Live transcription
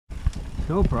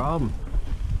No problem.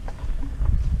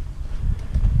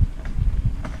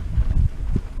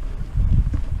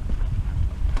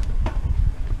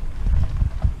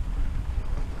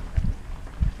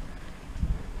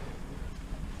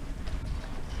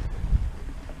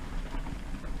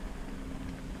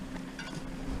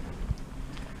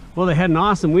 Well, they had an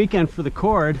awesome weekend for the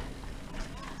cord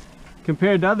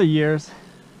compared to other years.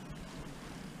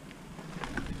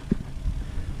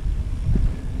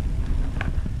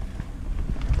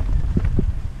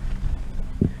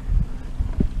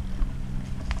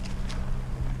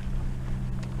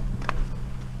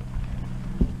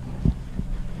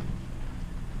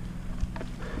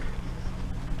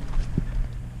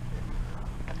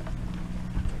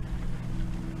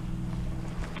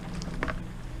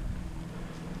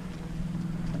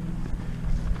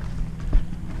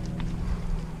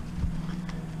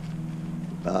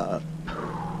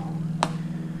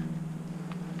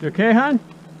 You okay, hon?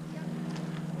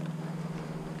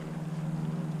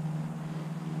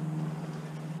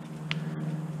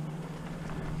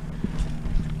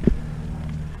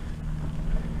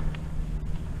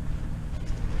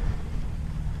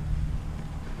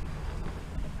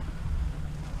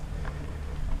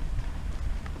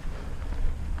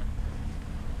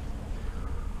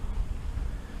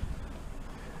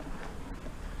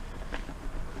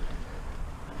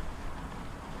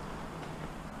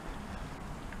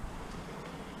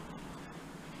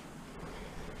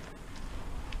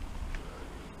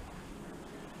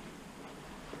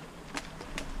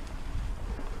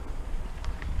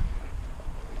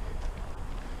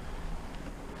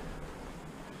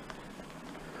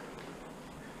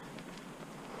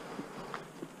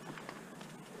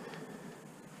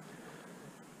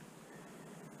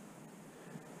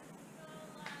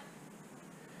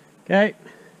 Okay.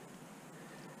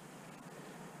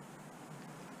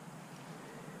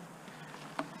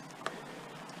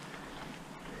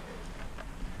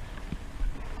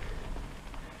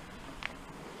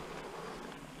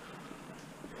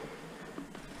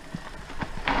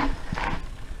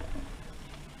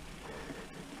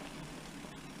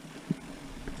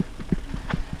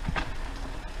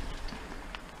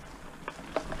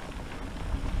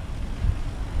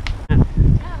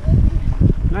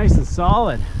 Nice and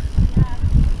solid.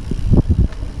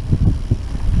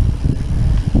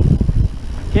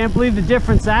 Can't believe the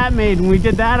difference that made when we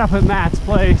did that up at Matt's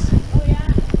place. Oh yeah?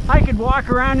 I could walk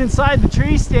around inside the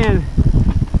tree stand.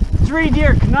 3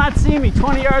 deer could not see me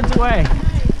 20 yards away.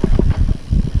 Nice.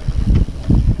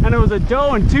 And it was a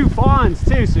doe and 2 fawns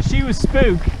too, so she was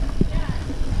spooked. Yeah.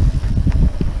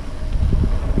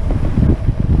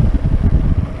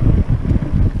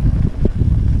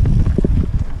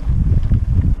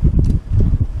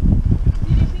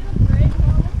 Did you see the bridge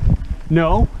home?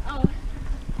 No. Oh.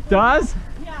 Does?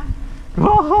 Yeah.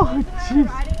 Oh, Liz and I were jeez.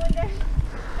 riding one day,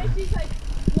 and she's like,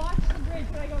 watch the bridge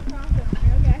when I go across it.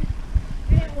 I'm like, okay.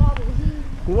 And it wobbles.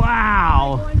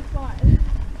 Wow. Like one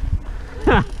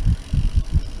spot.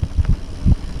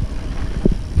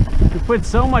 We put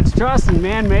so much trust in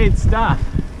man-made stuff.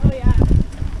 Oh yeah.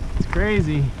 It's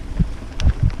crazy.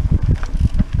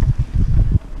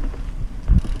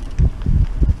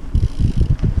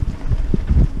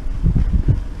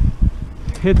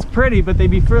 It's pretty, but they'd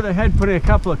be further ahead putting a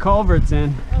couple of culverts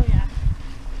in. Oh yeah.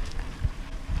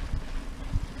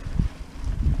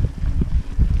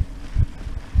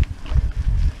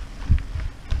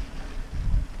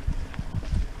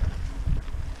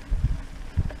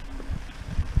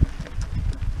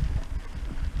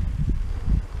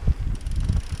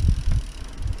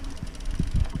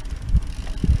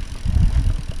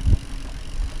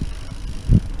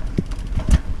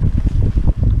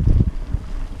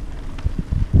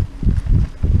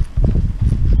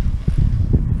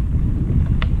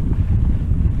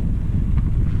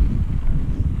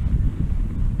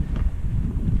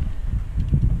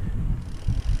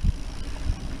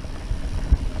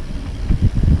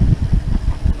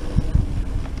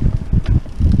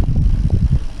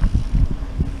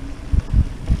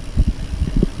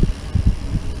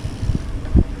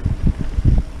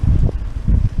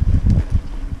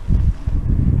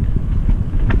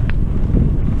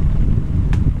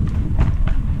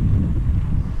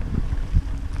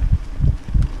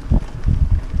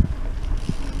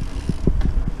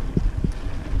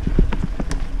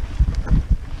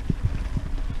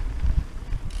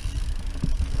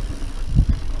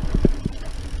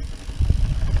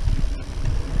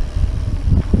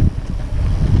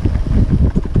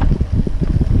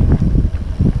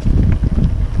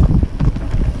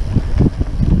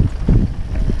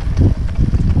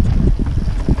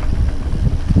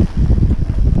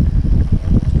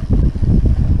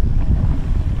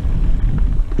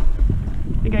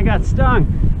 think I got stung.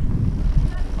 You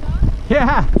got stung?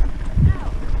 Yeah,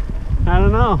 Ow. I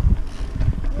don't know.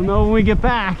 We'll know when we get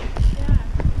back. Yeah.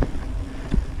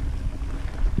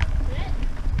 Sit.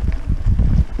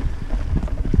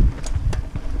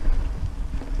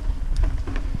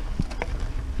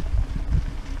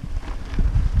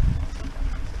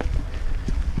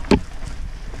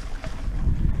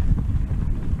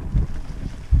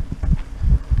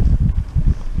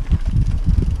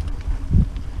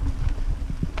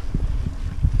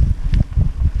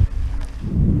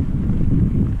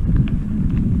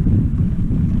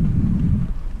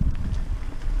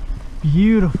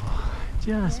 Beautiful,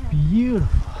 just beautiful.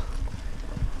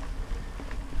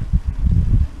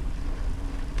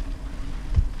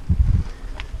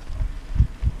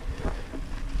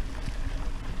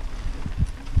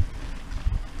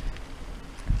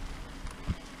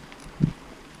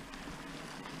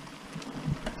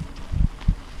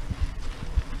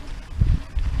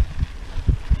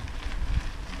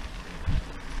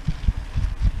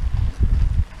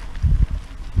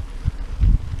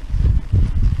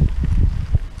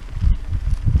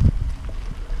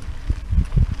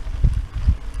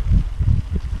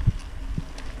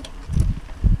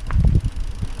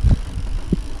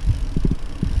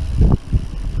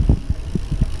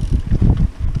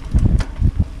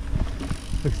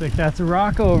 Looks like that's a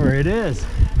rock over. It is.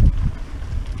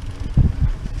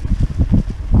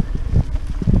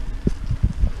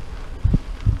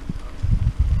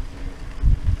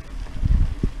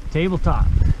 Tabletop.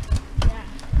 Yeah.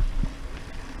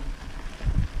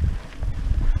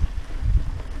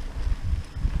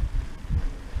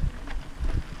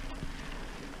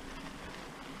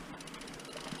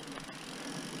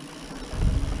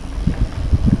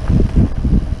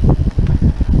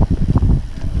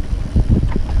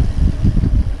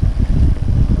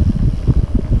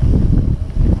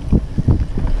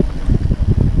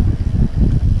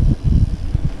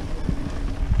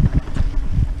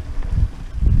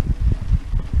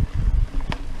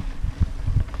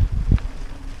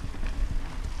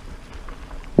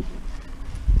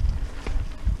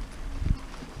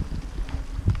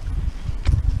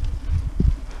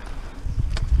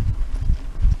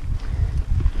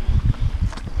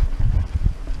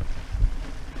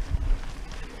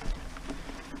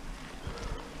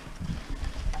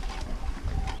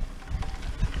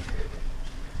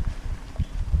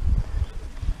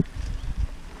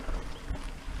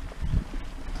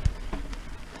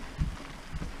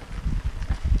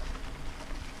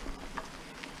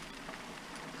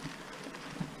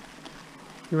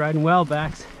 You're riding well,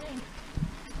 Bax. Thanks.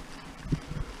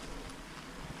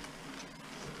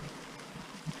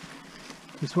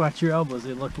 Just watch your elbows,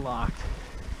 they look locked.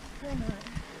 They're not.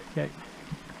 Okay.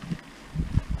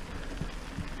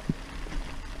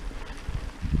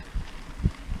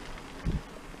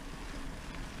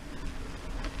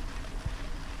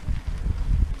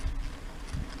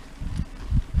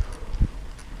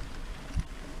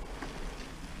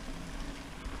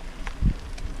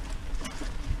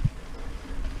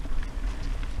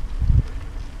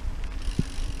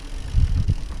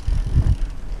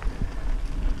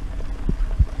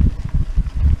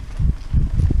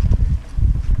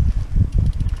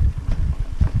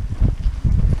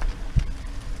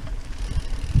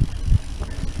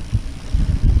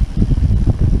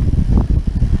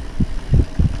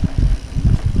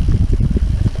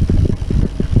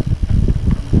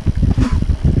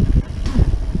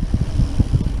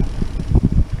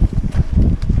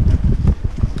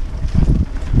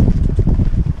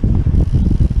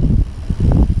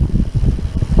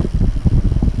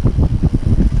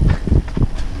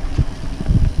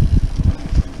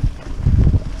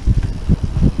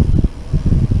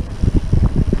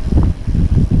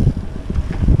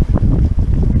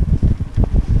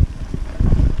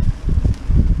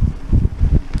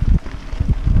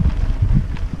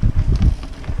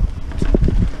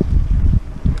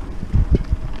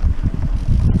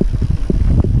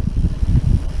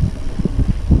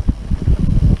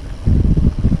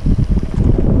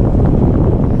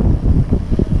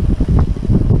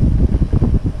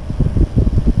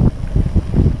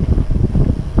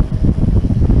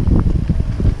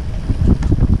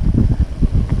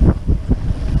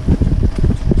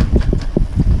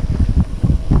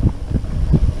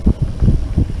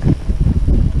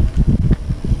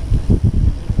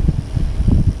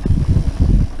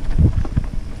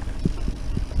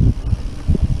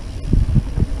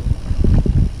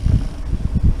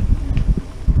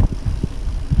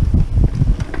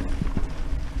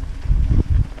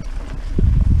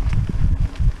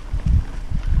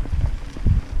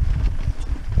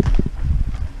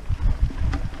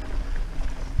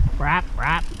 Wrap,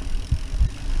 wrap.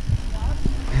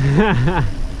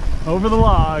 Over the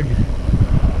log.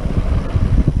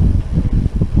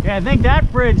 Yeah, I think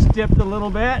that bridge dipped a little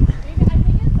bit. Maybe, I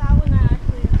think it's that one that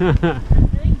actually. I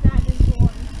think that is the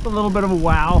one. A little bit of a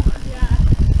wow. Yeah.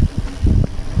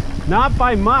 Not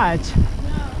by much. No.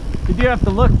 You do have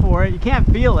to look for it. You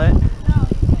can't feel it. No, you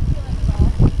can't feel it at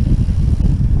all.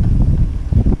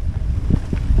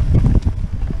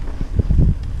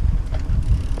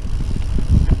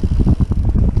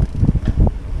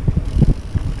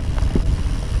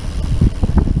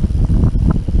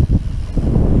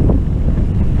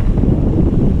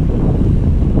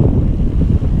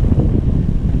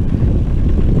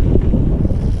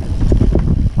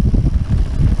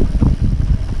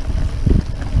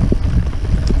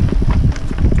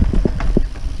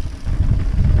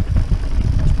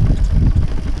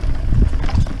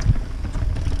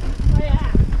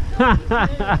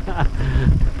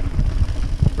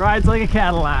 Rides like a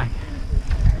Cadillac.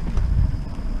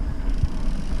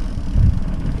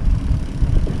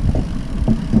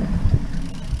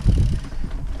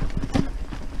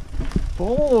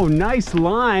 Oh, nice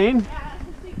line. Yeah, that's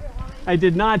a secret line. I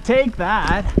did not take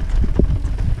that.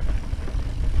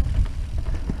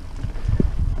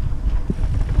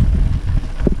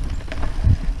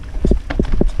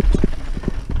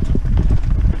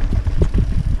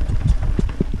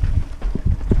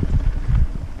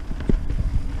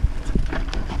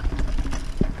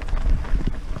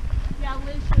 Yeah,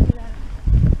 Liz showed me that.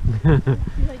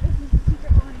 She's like, this is the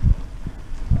secret line.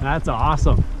 That's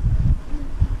awesome.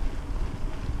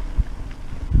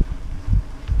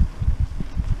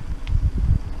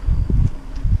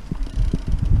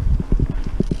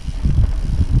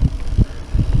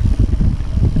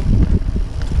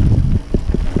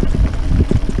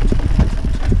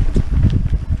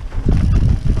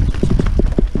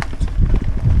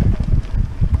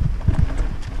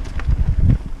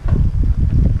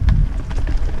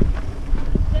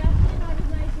 Definitely not as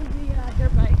nice as the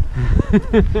dirt bike.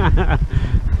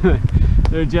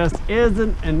 There just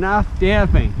isn't enough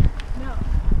damping. No.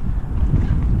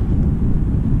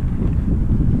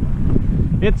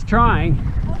 It's trying.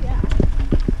 Oh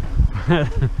yeah.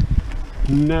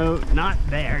 No, not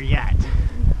there yet.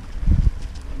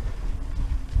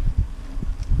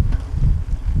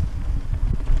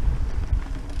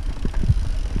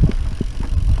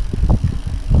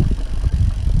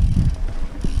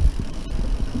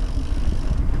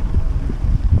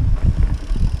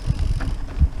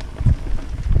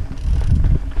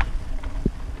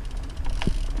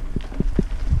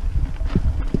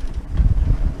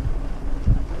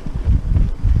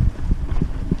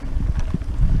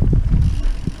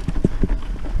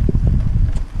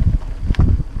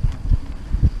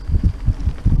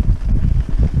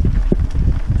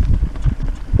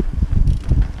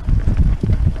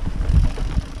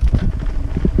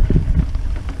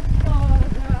 Oh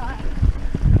god.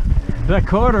 The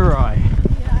corduroy.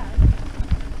 Yeah.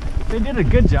 They did a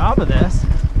good job of this.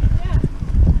 Yeah.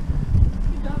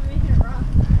 Good job of making it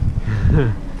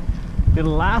rough.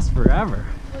 It'll last forever.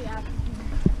 Oh yeah.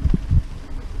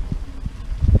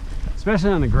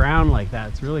 Especially on the ground like that.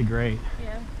 It's really great.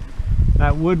 Yeah.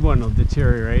 That wood one will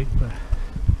deteriorate, but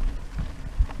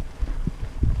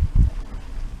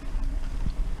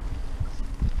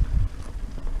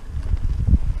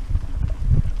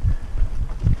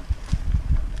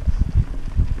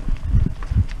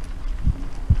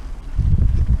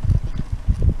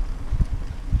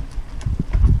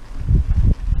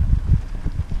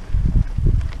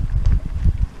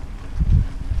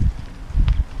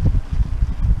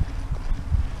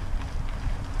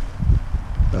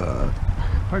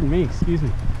pardon me, excuse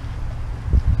me.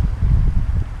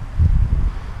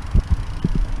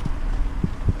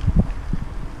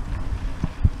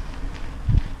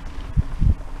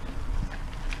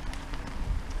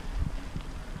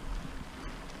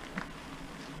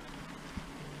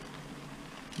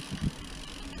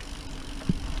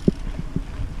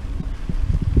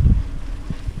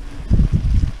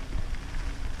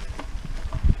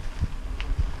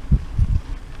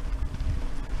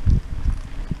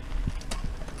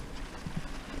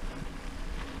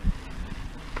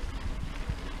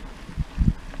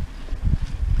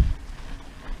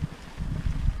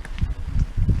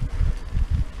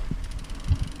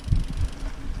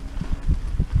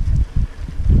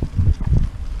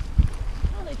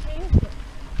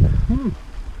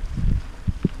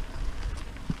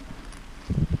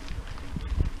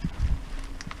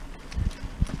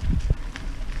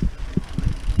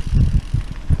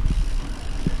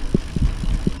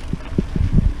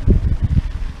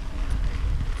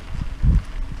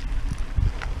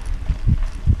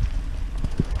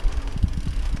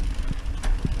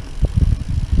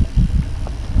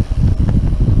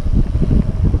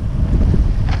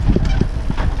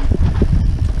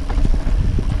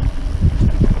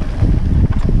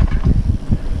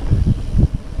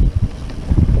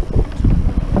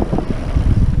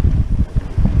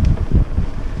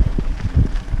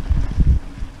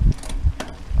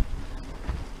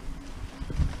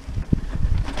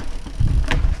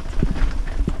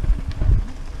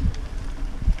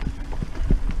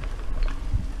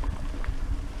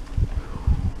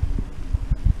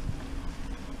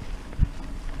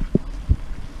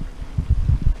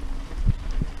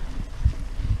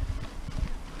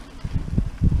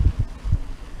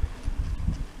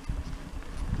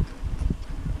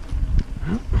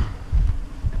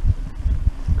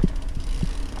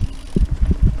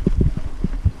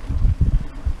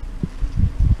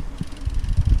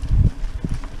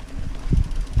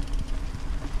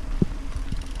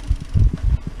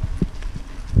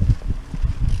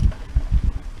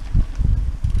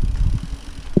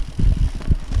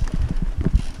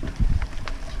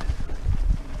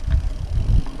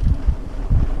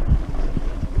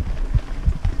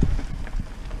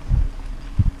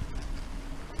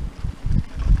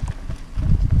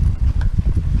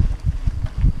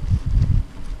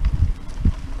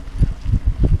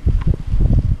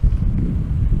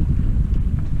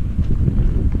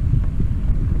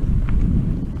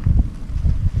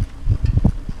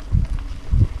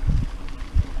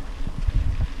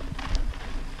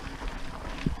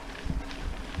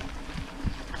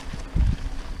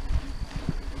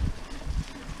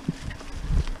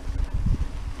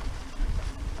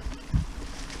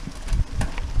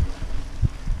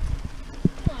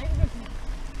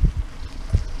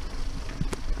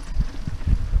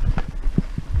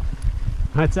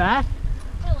 What's that?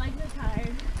 My legs are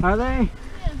tired. Are they?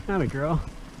 Yeah. Not a girl.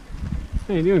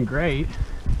 Hey, you're doing great.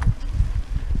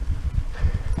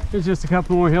 There's just a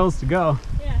couple more hills to go.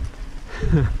 Yeah.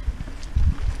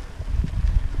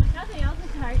 Nothing else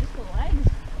is tired, just the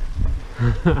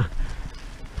legs.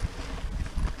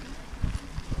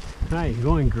 Hi, you're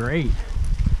going great.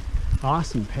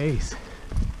 Awesome pace.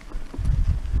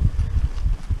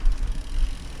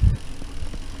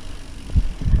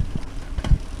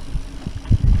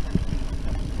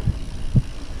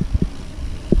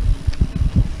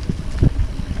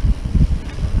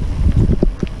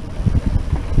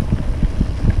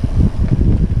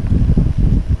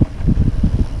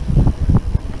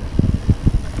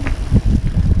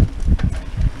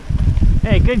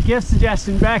 Hey, good gift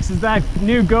suggestion, Bex, is that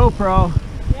new GoPro.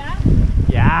 Yeah?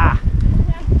 Yeah,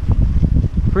 Yeah.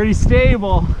 pretty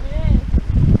stable. It is.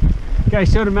 Guy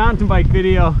showed a mountain bike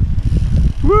video.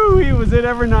 Woo, was it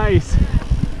ever nice.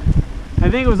 I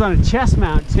think it was on a chest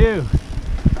mount too.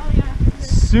 Oh yeah.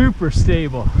 Super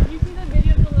stable. Did you see the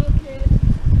video of the little kid?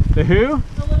 The who?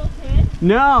 The little kid?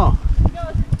 No. He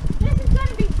goes, this is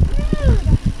gonna be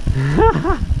smooth!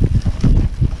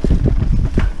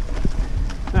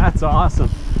 That's awesome.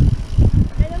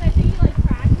 And then I think he like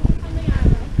practiced or something, I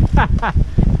don't know.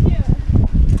 It's cute.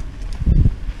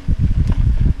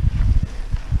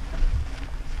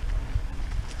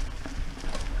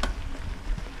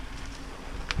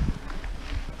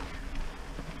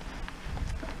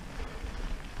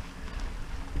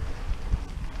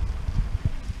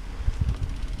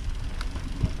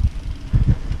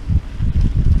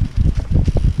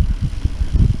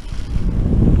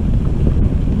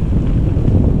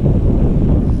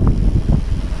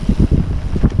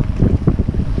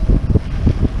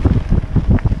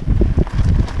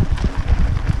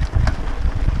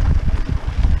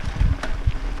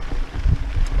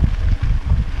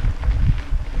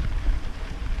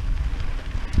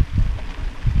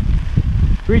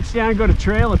 Reach down and go to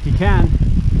trail if you can.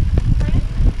 Right?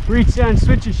 Reach down and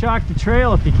switch your shock to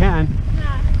trail if you can.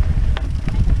 Nah.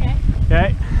 That's okay.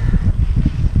 Okay.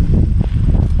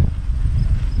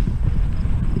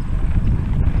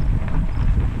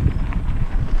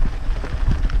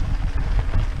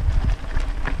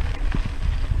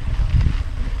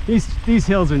 These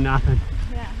hills are nothing.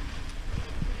 Yeah.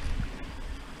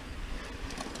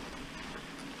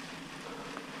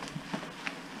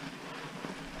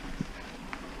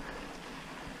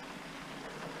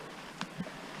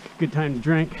 Good time to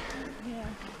drink.